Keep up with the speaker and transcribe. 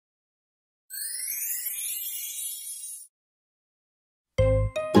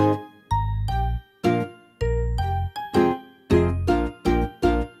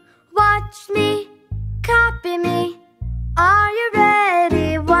Watch me, copy me. Are you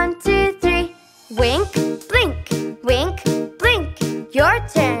ready? 1, 2, 3. Wink, blink, wink, blink. Your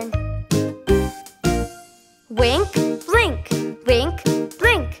turn. Wink, blink, wink,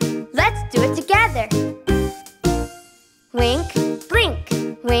 blink. Let's do it together. Wink, blink,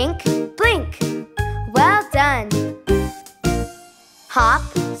 wink, blink. Well done. Hop,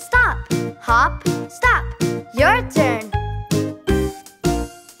 stop, hop, stop. Your turn.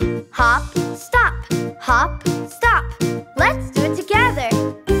 Hop, stop, hop, stop. Let's do it together.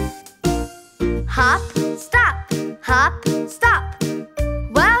 Hop, stop, hop, stop.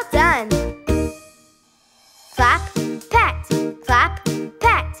 Well done. Flap, pat, flap,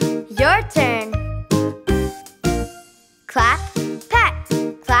 pat. Your turn. Clap, pat,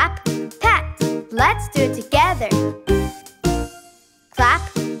 flap, pat. Let's do it together. Clap,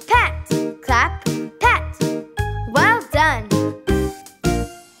 pat, clap, pat. Well done.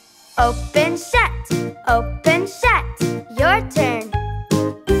 Open, shut, open, shut. Your turn.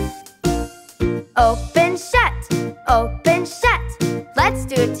 Open, shut, open, shut. Let's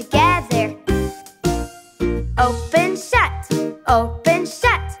do it together. Open, shut, open,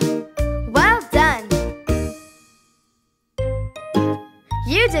 shut. Well done.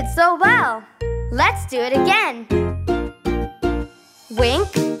 You did so well. Let's do it again.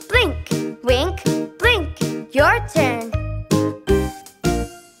 Wink, blink, wink, blink. Your turn.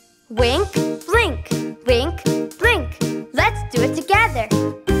 Wink, blink, wink, blink. Let's do it together.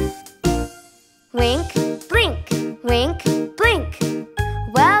 Wink, blink, wink, blink.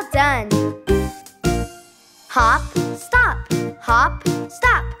 Well done. Hop, stop, hop,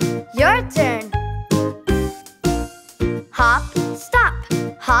 stop. Your turn. Hop, stop,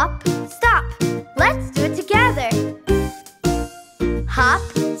 hop, stop. Let's do it together. Hop,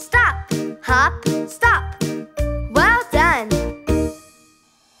 stop, hop, stop. Well done.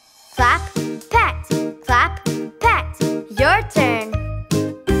 Flap, pat, flap, pat. Your turn.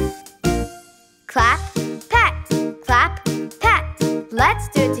 Clap, pat, flap, pat. Let's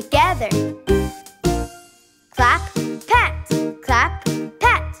do it together. Clap, pat, clap,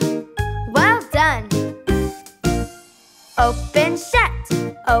 pat. Well done. Open, shut,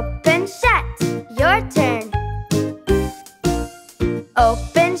 open, shut. Your turn.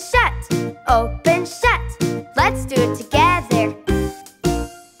 Open, shut, open, shut. Let's do it together.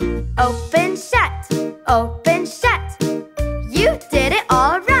 Open, shut, open, shut. You did it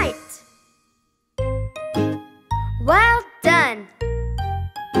all right. Well done.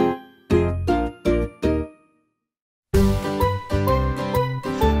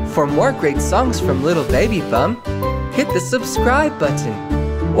 For more great songs from LittleBabyBum, hit the subscribe button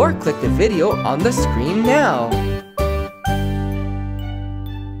or click the video on the screen now.